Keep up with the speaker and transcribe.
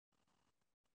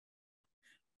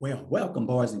Well, welcome,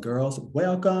 boys and girls.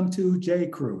 Welcome to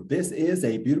JKREW. This is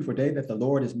a beautiful day that the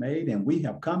Lord has made, and we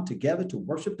have come together to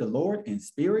worship the Lord in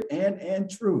spirit and in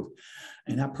truth.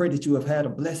 And I pray that you have had a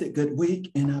blessed, good week,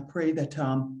 and I pray that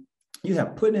you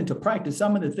have put into practice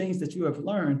some of the things that you have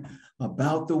learned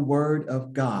about the Word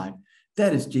of God.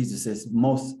 That is Jesus's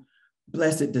most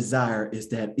blessed desire, is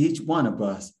that each one of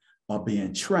us are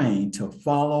being trained to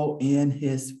follow in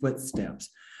His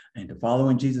footsteps. And to follow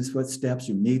in Jesus' footsteps,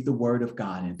 you need the Word of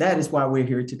God. And that is why we're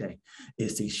here today,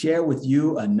 is to share with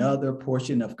you another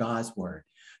portion of God's Word.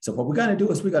 So what we're going to do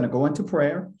is we're going to go into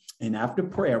prayer. And after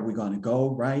prayer, we're going to go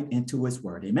right into His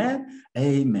Word. Amen?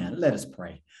 Amen. Let us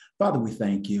pray. Father, we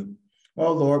thank you.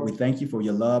 Oh, Lord, we thank you for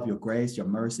your love, your grace, your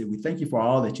mercy. We thank you for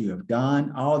all that you have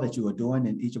done, all that you are doing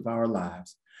in each of our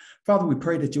lives. Father, we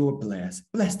pray that you will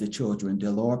bless the children, dear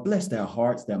Lord. Bless their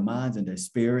hearts, their minds, and their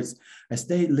spirits as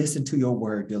they listen to your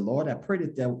word, dear Lord. I pray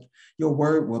that your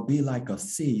word will be like a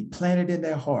seed planted in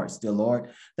their hearts, dear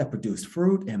Lord, that produce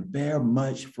fruit and bear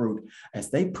much fruit as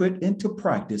they put into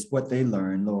practice what they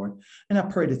learn, Lord. And I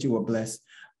pray that you will bless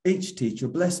each teacher.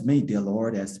 Bless me, dear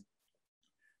Lord,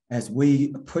 as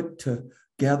we put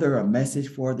together a message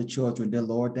for the children, dear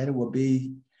Lord, that it will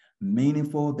be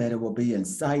meaningful, that it will be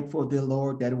insightful, dear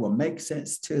Lord, that it will make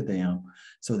sense to them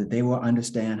so that they will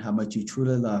understand how much you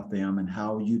truly love them and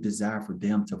how you desire for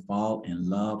them to fall in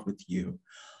love with you.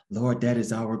 Lord, that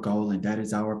is our goal and that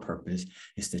is our purpose,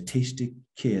 is to teach the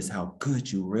kids how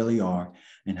good you really are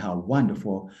and how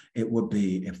wonderful it would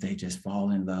be if they just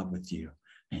fall in love with you.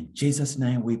 In Jesus'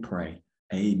 name we pray.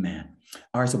 Amen.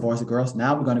 All right, so boys and girls,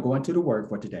 now we're going to go into the word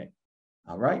for today.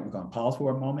 All right, we're going to pause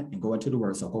for a moment and go into the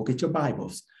word. So go get your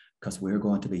Bibles, because we're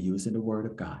going to be using the word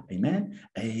of God. Amen.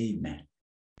 Amen.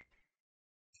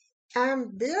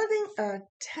 I'm building a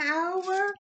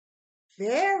tower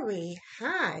very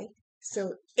high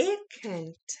so it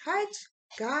can touch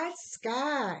God's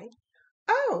sky.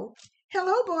 Oh,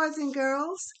 hello, boys and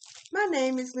girls. My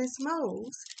name is Miss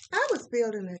Mose. I was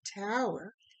building a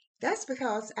tower. That's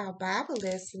because our Bible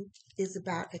lesson is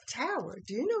about a tower.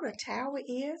 Do you know what a tower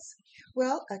is?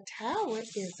 Well, a tower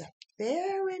is a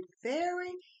very,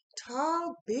 very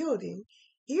tall building.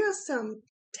 Here are some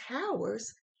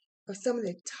towers of some of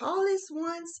the tallest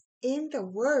ones in the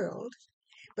world.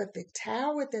 But the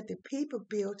tower that the people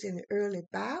built in the early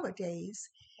Bible days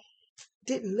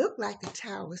didn't look like the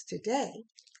towers today.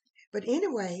 But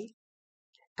anyway,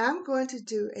 I'm going to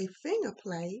do a finger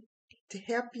play to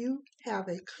help you have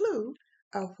a clue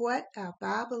of what our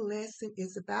Bible lesson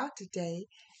is about today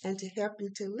and to help you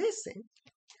to listen.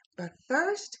 But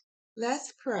first,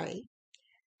 let's pray.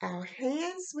 Our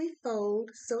hands we fold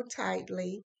so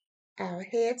tightly, our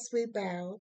heads we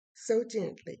bow so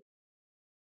gently.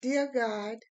 Dear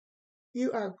God,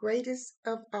 you are greatest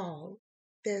of all.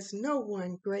 There's no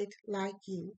one great like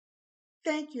you.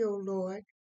 Thank you, O Lord,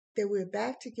 that we're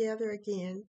back together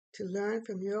again to learn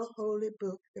from your holy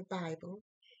book, the Bible.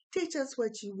 Teach us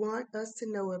what you want us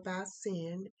to know about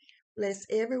sin. Bless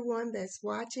everyone that's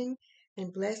watching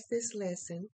and bless this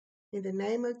lesson. In the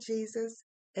name of Jesus,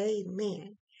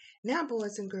 amen. Now,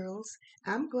 boys and girls,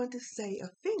 I'm going to say a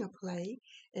finger play,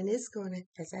 and it's going to,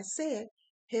 as I said,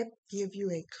 help give you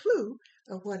a clue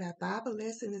of what our Bible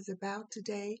lesson is about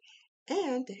today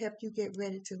and to help you get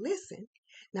ready to listen.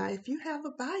 Now, if you have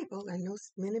a Bible, I know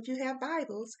many of you have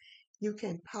Bibles, you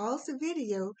can pause the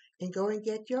video and go and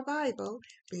get your Bible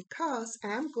because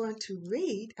I'm going to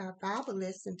read our Bible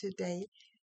lesson today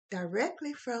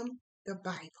directly from the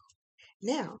Bible.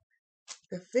 Now,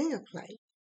 the finger play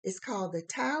is called the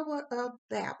Tower of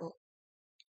Babel.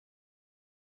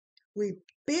 We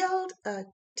build a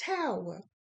tower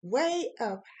way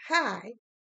up high,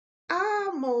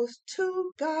 almost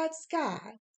to God's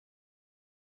sky.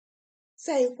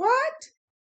 Say what?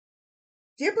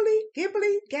 Gibbly,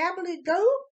 gibbly, gabbly, go?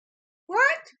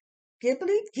 What?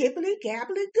 Gibbly, gibbly,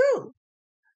 gabbly, goo.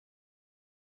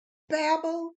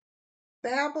 Babble,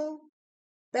 babble,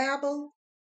 babble,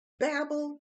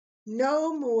 babble.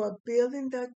 No more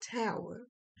building the tower.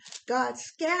 God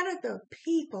scattered the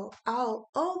people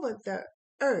all over the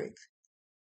earth.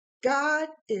 God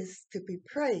is to be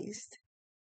praised.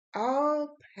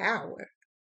 All power.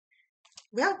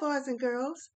 Well, boys and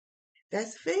girls,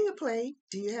 that's finger play.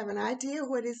 Do you have an idea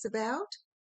what it's about?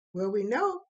 Well, we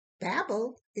know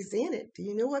Babel is in it. Do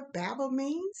you know what Babel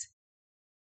means?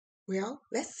 Well,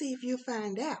 let's see if you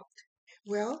find out.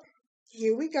 Well,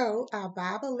 here we go. Our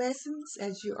Bible lessons,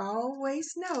 as you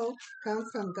always know, come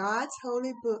from God's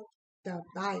holy book, the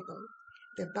Bible.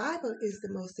 The Bible is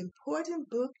the most important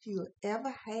book you'll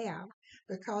ever have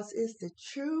because it's the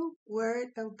true Word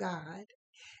of God.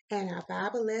 And our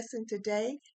Bible lesson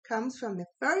today comes from the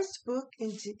first book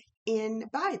in the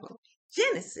Bible,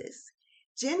 Genesis.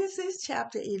 Genesis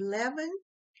chapter 11,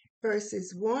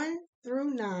 verses 1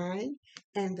 through 9.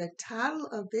 And the title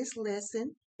of this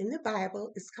lesson in the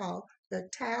Bible is called The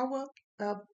Tower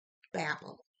of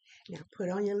Babel. Now put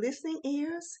on your listening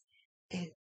ears and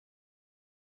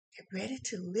get ready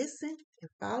to listen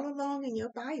and follow along in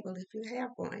your Bible if you have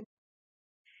one.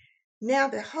 Now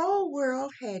the whole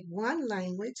world had one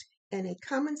language and a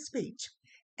common speech.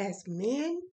 As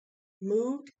men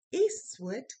moved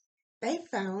eastward, they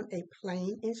found a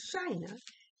plain in Shinar,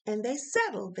 and they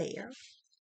settled there.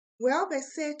 Well, they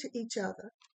said to each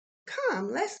other, "Come,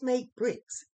 let's make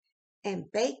bricks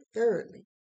and bake thoroughly."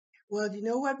 Well, you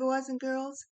know what, boys and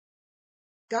girls?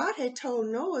 God had told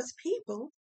Noah's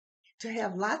people to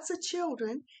have lots of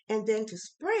children and then to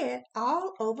spread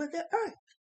all over the earth.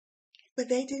 But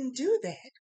they didn't do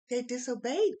that. They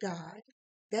disobeyed God.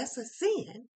 That's a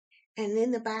sin. And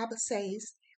then the Bible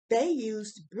says they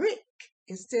used brick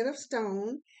instead of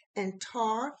stone and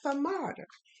tar for mortar.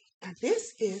 Now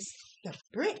this is the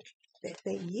brick that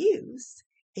they used.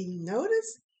 And you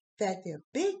notice that they're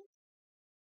big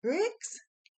bricks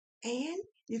and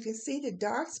you can see the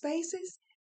dark spaces.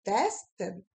 That's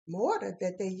the mortar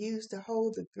that they used to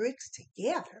hold the bricks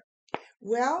together.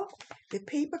 Well, the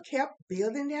people kept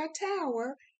building their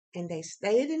tower and they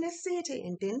stayed in the city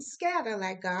and didn't scatter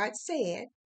like God said.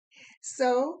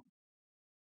 So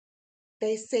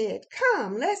they said,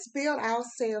 "Come, let's build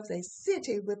ourselves a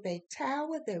city with a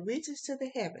tower that reaches to the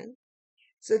heaven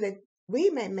so that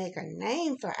we may make a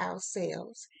name for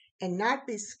ourselves and not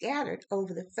be scattered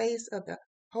over the face of the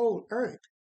whole earth."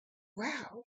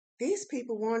 Wow, these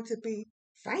people wanted to be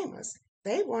famous.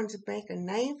 They wanted to make a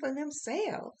name for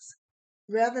themselves.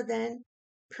 Rather than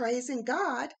praising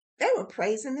God, they were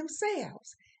praising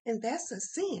themselves. And that's a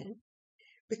sin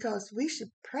because we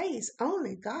should praise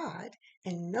only God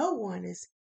and no one is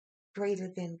greater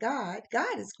than God.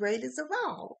 God is greatest of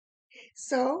all.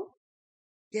 So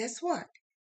guess what?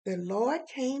 The Lord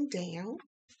came down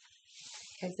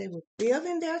as they were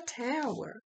building their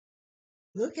tower.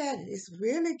 Look at it. It's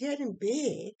really getting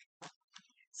big.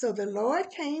 So the Lord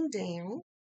came down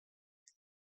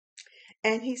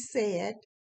and he said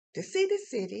to see the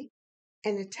city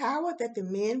and the tower that the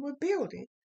men were building.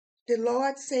 The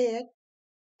Lord said,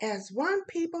 "As one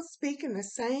people speaking the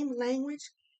same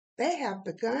language, they have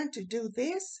begun to do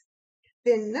this,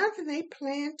 then nothing they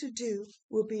plan to do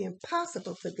will be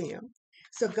impossible for them."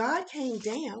 So God came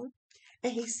down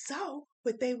and he saw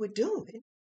what they were doing.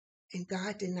 And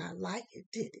God did not like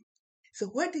it, did he? So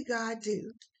what did God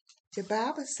do? The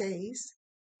Bible says,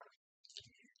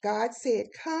 God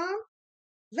said, "Come,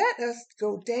 let us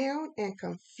go down and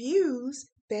confuse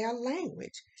their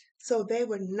language so they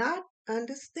would not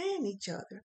understand each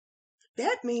other."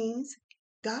 That means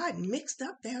God mixed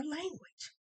up their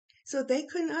language so they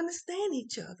couldn't understand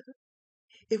each other.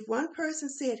 If one person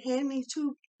said, "Hand me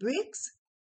 2 bricks,"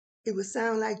 it would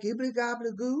sound like gibbly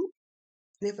gobbly goo.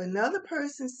 And if another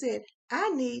person said, "I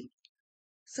need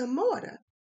some mortar,"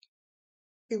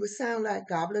 it would sound like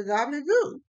gobbly gobbly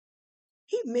goo.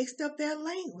 He mixed up their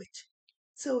language.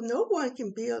 So no one can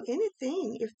build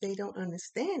anything if they don't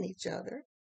understand each other.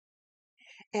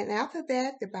 And after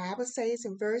that, the Bible says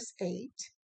in verse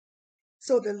 8,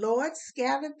 "So the Lord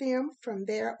scattered them from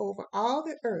there over all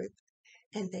the earth,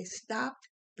 and they stopped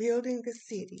building the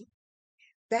city."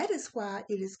 That is why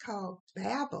it is called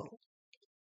Babel.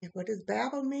 And what does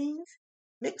Babel mean?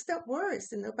 Mixed up words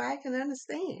that nobody can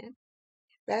understand.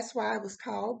 That's why it was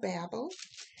called Babel,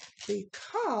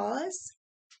 because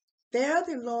there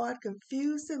the Lord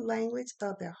confused the language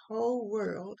of the whole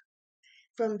world.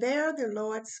 From there the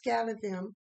Lord scattered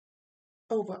them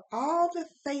over all the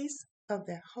face of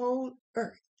the whole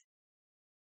earth.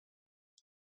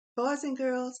 Boys and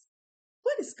girls,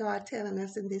 what is God telling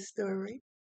us in this story?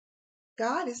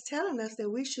 God is telling us that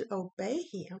we should obey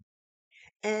him.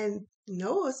 And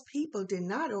Noah's people did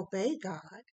not obey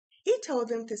God. He told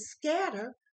them to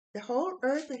scatter the whole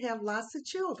earth and have lots of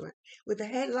children. Well, they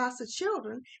had lots of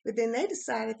children, but then they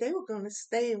decided they were going to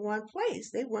stay in one place.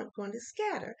 They weren't going to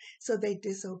scatter. So they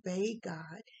disobeyed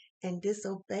God. And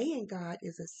disobeying God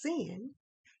is a sin.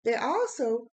 They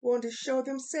also wanted to show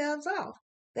themselves off.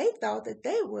 They thought that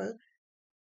they were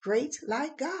great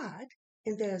like God.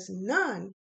 And there's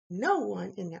no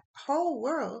one in the whole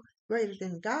world greater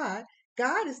than God.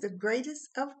 God is the greatest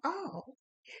of all.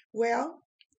 Well,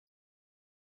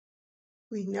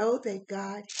 we know that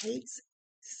God hates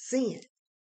sin.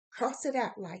 Cross it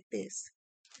out like this.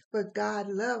 But God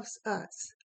loves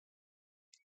us.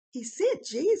 He sent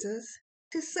Jesus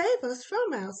to save us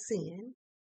from our sin.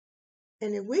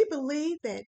 And if we believe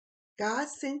that God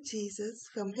sent Jesus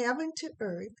from heaven to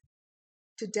earth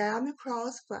to die on the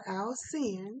cross for our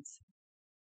sins,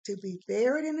 to be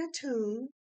buried in a tomb,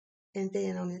 and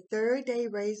then on the third day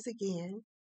raised again,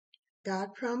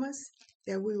 God promised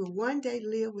that we will one day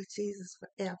live with Jesus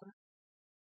forever.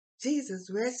 Jesus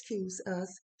rescues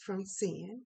us from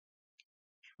sin.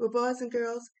 Well, boys and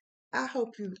girls, I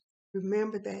hope you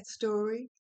remember that story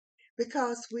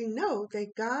because we know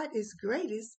that God is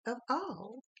greatest of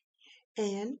all.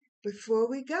 And before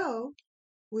we go,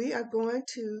 we are going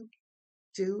to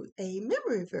do a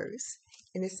memory verse.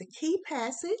 And it's a key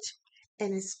passage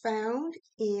and it's found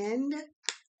in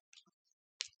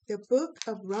the book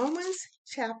of Romans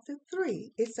chapter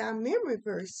 3. It's our memory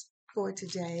verse for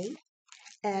today.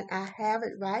 And I have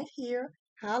it right here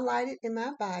highlighted in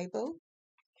my Bible.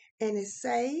 And it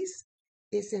says,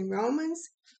 it's in Romans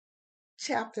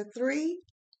chapter 3,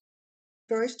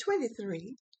 verse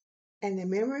 23. And the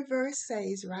memory verse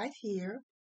says right here,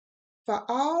 for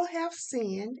all have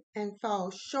sinned and fall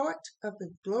short of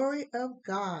the glory of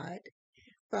God.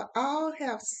 For all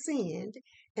have sinned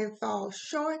and fall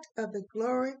short of the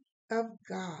glory of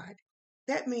God.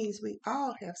 That means we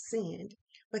all have sinned.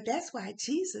 But that's why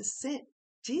Jesus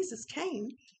came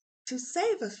to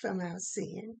save us from our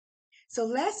sin. So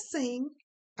let's sing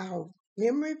our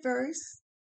memory verse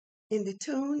in the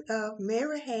tune of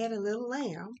Mary Had a Little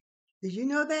Lamb. Do you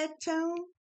know that tune?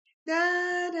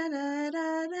 Da da da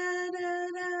da da da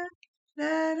da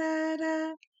da da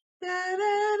da da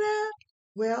da da.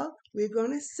 Well, we're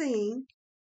going to sing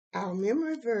our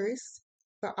memory verse,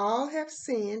 for all have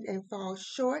sinned and fall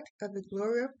short of the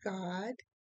glory of God.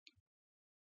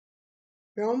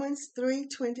 Romans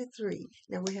 3:23.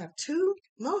 Now we have two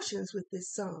motions with this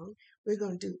song. We're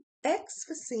going to do X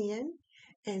for sin,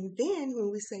 and then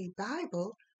when we say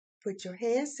Bible, put your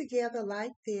hands together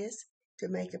like this to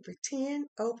make a pretend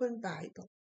open Bible.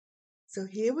 So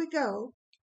here we go.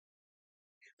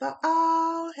 For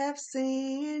all have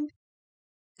sinned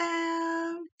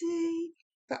empty,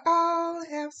 for all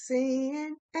have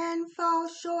sinned and fall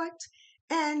short,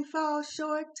 and fall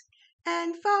short,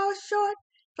 and fall short.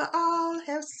 For all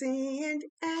have sinned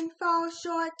and fall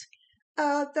short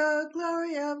of the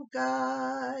glory of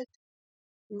God.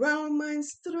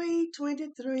 Romans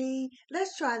 3:23.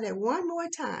 Let's try that one more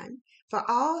time. For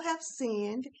all have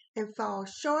sinned and fall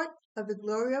short of the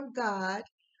glory of God.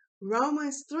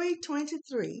 Romans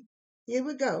 3:23. Here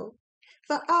we go.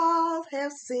 For all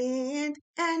have sinned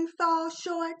and fall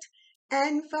short,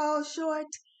 and fall short,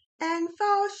 and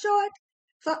fall short.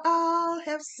 For all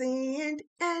have sinned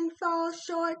and fall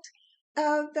short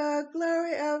of the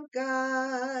glory of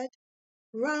God.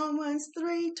 Romans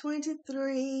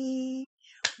 3:23.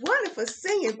 Wonderful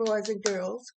singing, boys and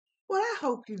girls. Well, I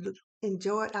hope you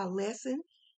enjoyed our lesson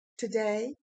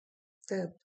today,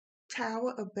 the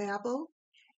Tower of Babel.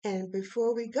 And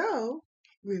before we go,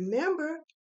 remember,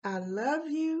 I love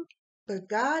you, but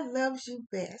God loves you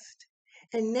best.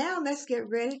 And now let's get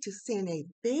ready to send a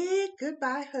big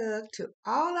goodbye hug to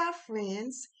all our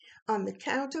friends on the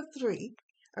count of 3.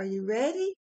 Are you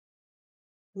ready?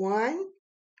 1,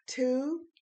 2,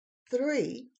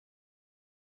 3.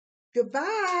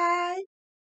 Goodbye.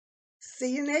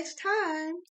 See you next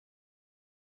time.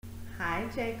 Hi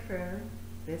JKREW,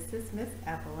 this is Miss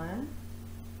Evelyn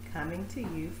coming to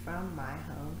you from my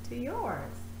home to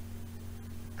yours.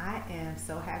 I am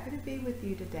so happy to be with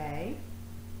you today.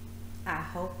 I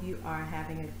hope you are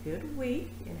having a good week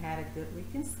and had a good week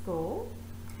in school.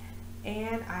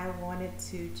 And I wanted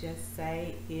to just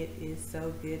say it is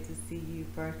so good to see you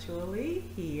virtually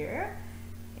here.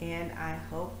 And I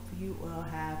hope you will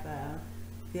have a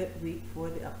good week for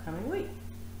the upcoming week.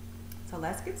 So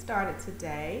let's get started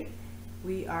today.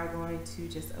 We are going to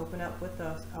just open up with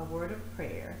a word of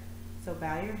prayer. So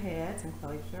bow your heads and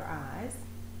close your eyes.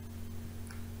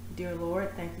 Dear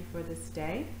Lord, thank you for this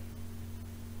day.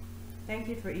 Thank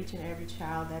you for each and every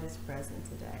child that is present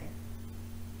today.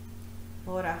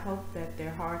 Lord, I hope that their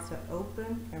hearts are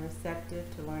open and receptive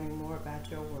to learning more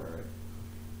about your word.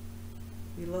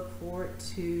 We look forward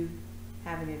to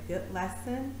having a good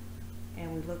lesson,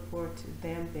 and we look forward to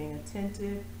them being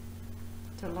attentive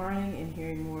to learning and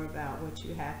hearing more about what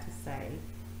you have to say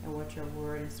and what your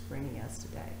word is bringing us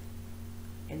today.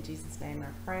 In Jesus' name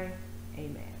I pray,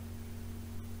 amen.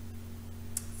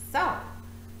 So,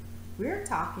 we're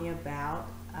talking about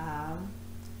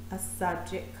a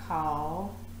subject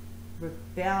called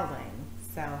rebelling.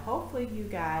 So hopefully you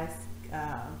guys,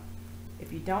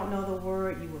 if you don't know the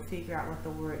word, you will figure out what the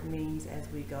word means as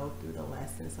we go through the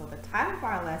lesson. So the title of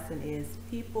our lesson is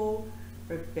People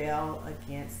Rebel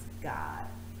Against God.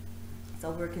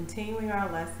 So we're continuing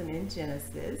our lesson in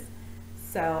Genesis.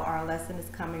 So our lesson is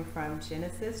coming from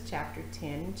Genesis chapter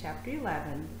 10 and chapter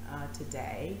 11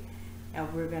 today.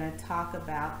 And we're going to talk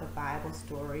about the Bible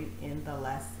story in the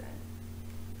lesson.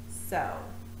 So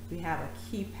we have a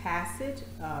key passage,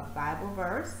 Bible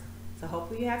verse. So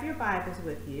hopefully you have your Bibles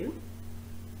with you.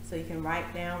 So you can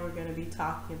write down, we're going to be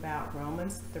talking about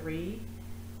Romans 3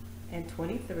 and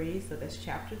 23. So that's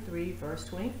chapter 3, verse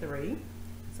 23.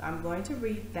 So I'm going to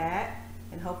read that,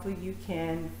 and hopefully you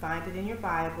can find it in your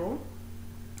Bible,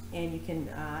 and you can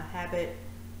have it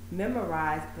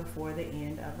memorized before the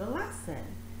end of the lesson.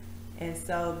 And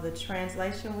so the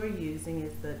translation we're using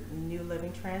is the New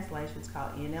Living Translation. It's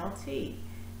called NLT.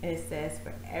 And it says,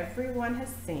 for everyone has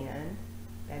sinned.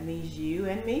 That means you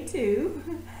and me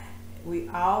too. We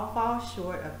all fall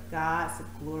short of God's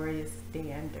glorious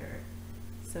standard.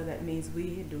 So that means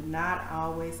we do not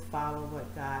always follow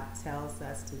what God tells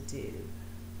us to do.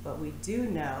 But we do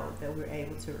know that we're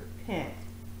able to repent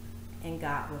and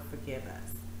God will forgive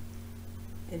us.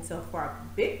 And so for our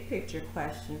big picture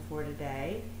question for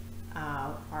today,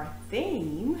 our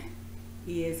theme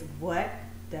is, what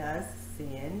does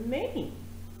sin mean?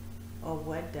 Or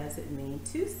what does it mean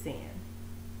to sin?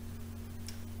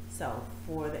 So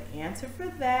for the answer for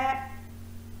that,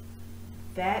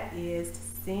 that is,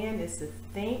 sin is to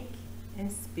think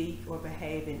and speak or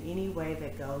behave in any way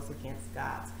that goes against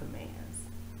God's commands.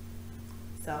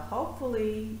 So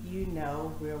hopefully you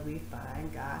know where we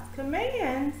find God's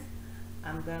commands.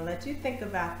 I'm going to let you think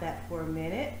about that for a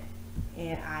minute,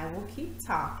 and I will keep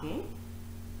talking,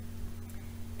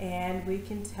 and we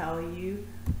can tell you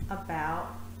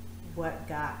about what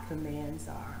God's commands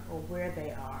are or where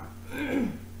they are.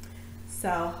 So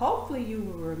hopefully you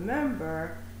will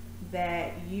remember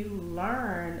that you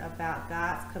learn about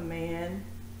God's command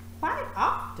quite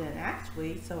often,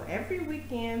 actually. So every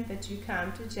weekend that you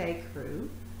come to JKREW,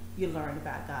 you learn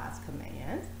about God's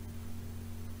commands.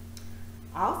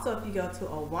 Also, if you go to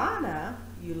Awana,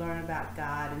 you learn about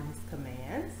God and his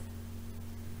commands.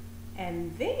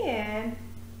 And then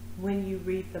when you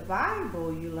read the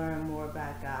Bible, you learn more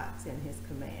about God's and his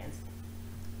commands.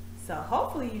 So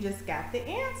hopefully you just got the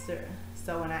answer.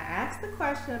 So when I asked the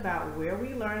question about where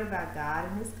we learn about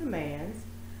God and his commands,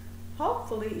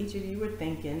 hopefully each of you were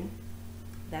thinking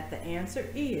that the answer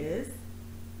is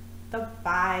the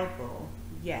Bible.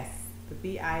 Yes, the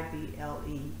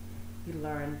B-I-B-L-E. You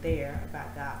learn there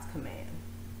about God's command.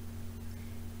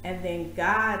 And then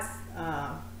God's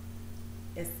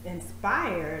is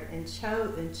inspired and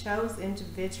chose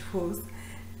individuals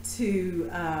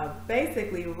to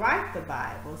basically write the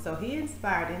Bible. So he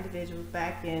inspired individuals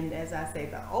back in, as I say,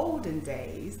 the olden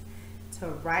days to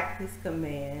write his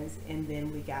commands, and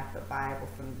then we got the Bible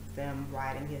from them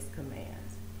writing his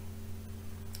commands.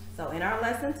 So in our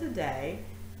lesson today,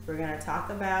 we're going to talk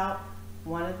about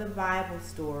one of the Bible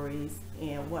stories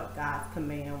and what God's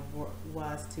command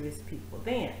was to his people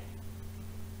then.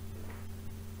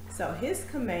 So his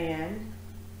command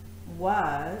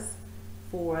was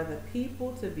for the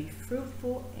people to be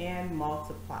fruitful and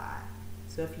multiply.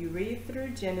 So if you read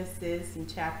through Genesis in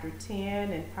chapter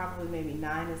 10 and probably maybe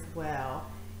 9 as well,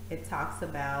 it talks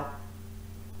about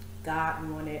God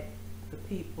wanted the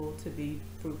people to be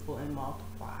fruitful and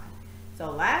multiply.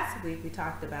 So last week we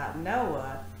talked about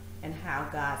Noah and how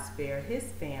God spared his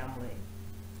family.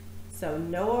 So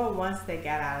Noah, once they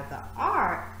got out of the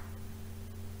ark,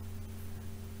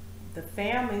 the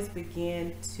families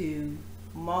began to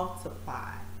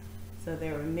multiply. So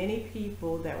there were many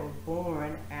people that were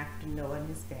born after Noah and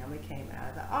his family came out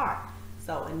of the ark.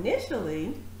 So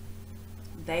initially,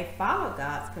 they followed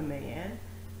God's command,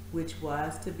 which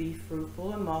was to be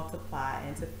fruitful and multiply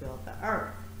and to fill the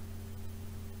earth.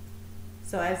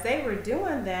 So as they were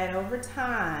doing that over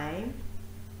time,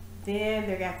 then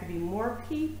there got to be more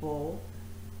people,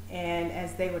 and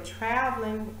as they were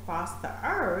traveling across the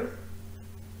earth,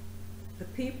 the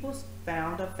people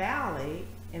found a valley,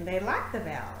 and they liked the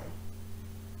valley.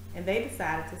 And they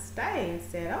decided to stay and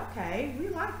said, okay, we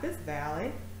like this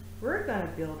valley. We're going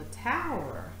to build a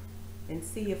tower and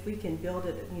see if we can build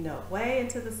it, way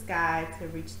into the sky to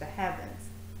reach the heavens.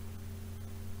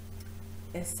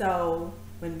 And so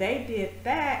when they did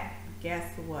that,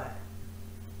 guess what?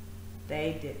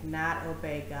 They did not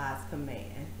obey God's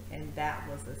command, and that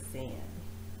was a sin.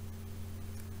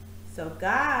 So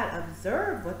God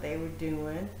observed what they were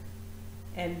doing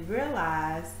and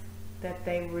realized that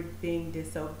they were being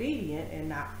disobedient and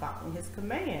not following his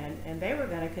command, and they were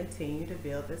going to continue to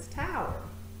build this tower.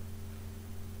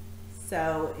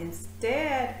 So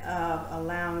instead of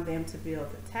allowing them to build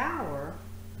the tower,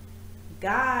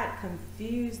 God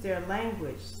confused their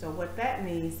language. So what that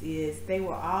means is they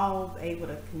were all able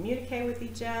to communicate with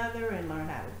each other and learn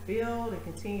how to build and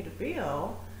continue to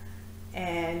build.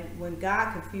 And when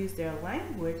God confused their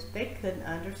language, they couldn't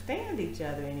understand each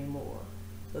other anymore.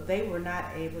 So they were not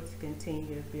able to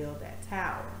continue to build that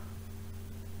tower.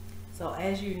 So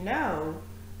as you know,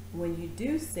 when you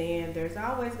do sin, there's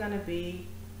always going to be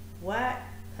what?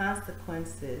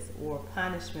 Consequences or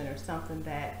punishment or something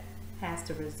that has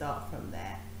to result from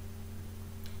that.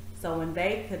 So when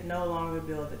they could no longer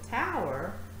build the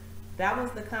tower, that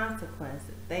was the consequence.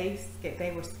 They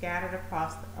were scattered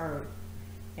across the earth.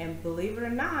 And believe it or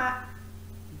not,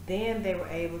 then they were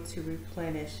able to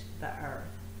replenish the earth.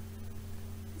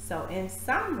 So in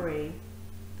summary,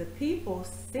 the people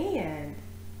sinned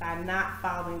by not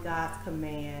following God's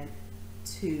command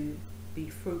to be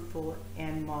fruitful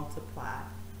and multiply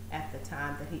at the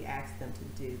time that he asked them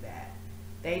to do that.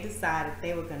 They decided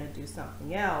they were going to do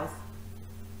something else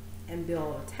and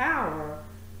build a tower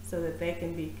so that they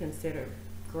can be considered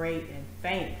great and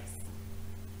famous.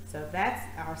 So that's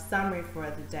our summary for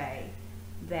the day,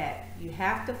 that you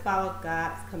have to follow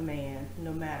God's command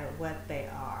no matter what they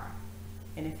are.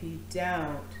 And if you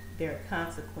don't, there are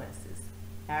consequences.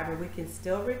 However, we can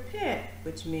still repent,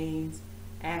 which means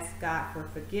ask God for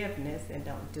forgiveness and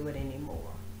don't do it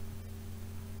anymore.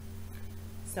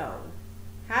 So,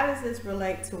 how does this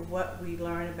relate to what we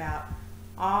learn about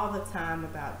all the time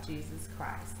about Jesus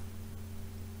Christ?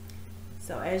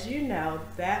 So as you know,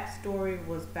 that story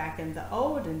was back in the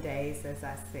olden days, as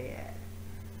I said.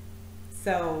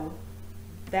 So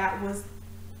that was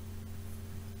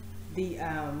the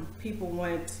people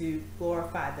wanted to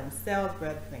glorify themselves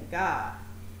rather than God.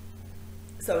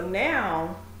 So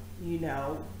now you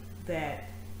know that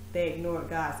they ignored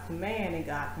God's command and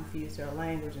God confused their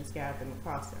language and scattered them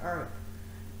across the earth.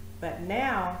 But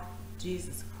now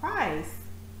Jesus Christ,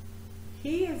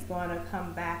 he is going to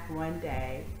come back one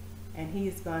day, and he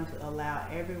is going to allow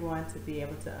everyone to be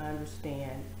able to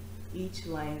understand each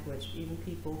language, even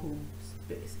people who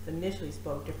initially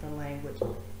spoke different language,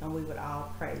 and we would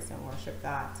all praise and worship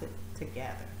God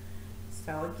together.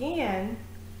 So again,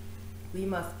 we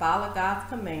must follow God's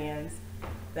commands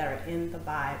that are in the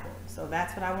Bible. So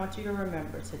that's what I want you to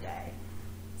remember today.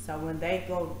 So when they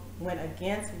went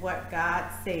against what God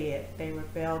said, they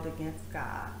rebelled against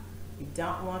God. We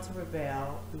don't want to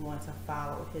rebel, we want to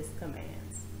follow his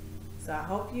commands. So I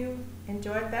hope you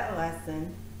enjoyed that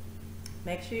lesson.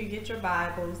 Make sure you get your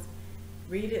Bibles,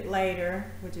 read it later,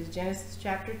 which is Genesis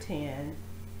chapter 10,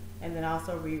 and then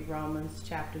also read Romans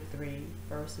chapter 3,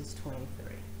 verses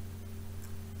 23.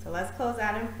 So let's close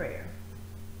out in prayer.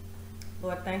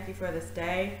 Lord, thank you for this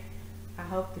day. I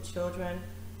hope the children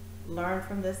learn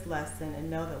from this lesson and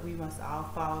know that we must all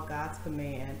follow God's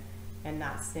command and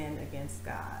not sin against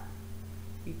God.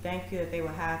 We thank you that they will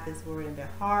have this word in their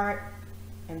heart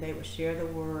and they will share the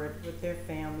word with their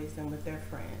families and with their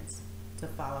friends to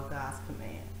follow God's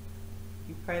command.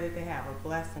 We pray that they have a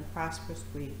blessed and prosperous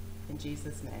week. In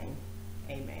Jesus' name,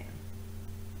 amen.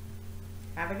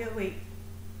 Have a good week.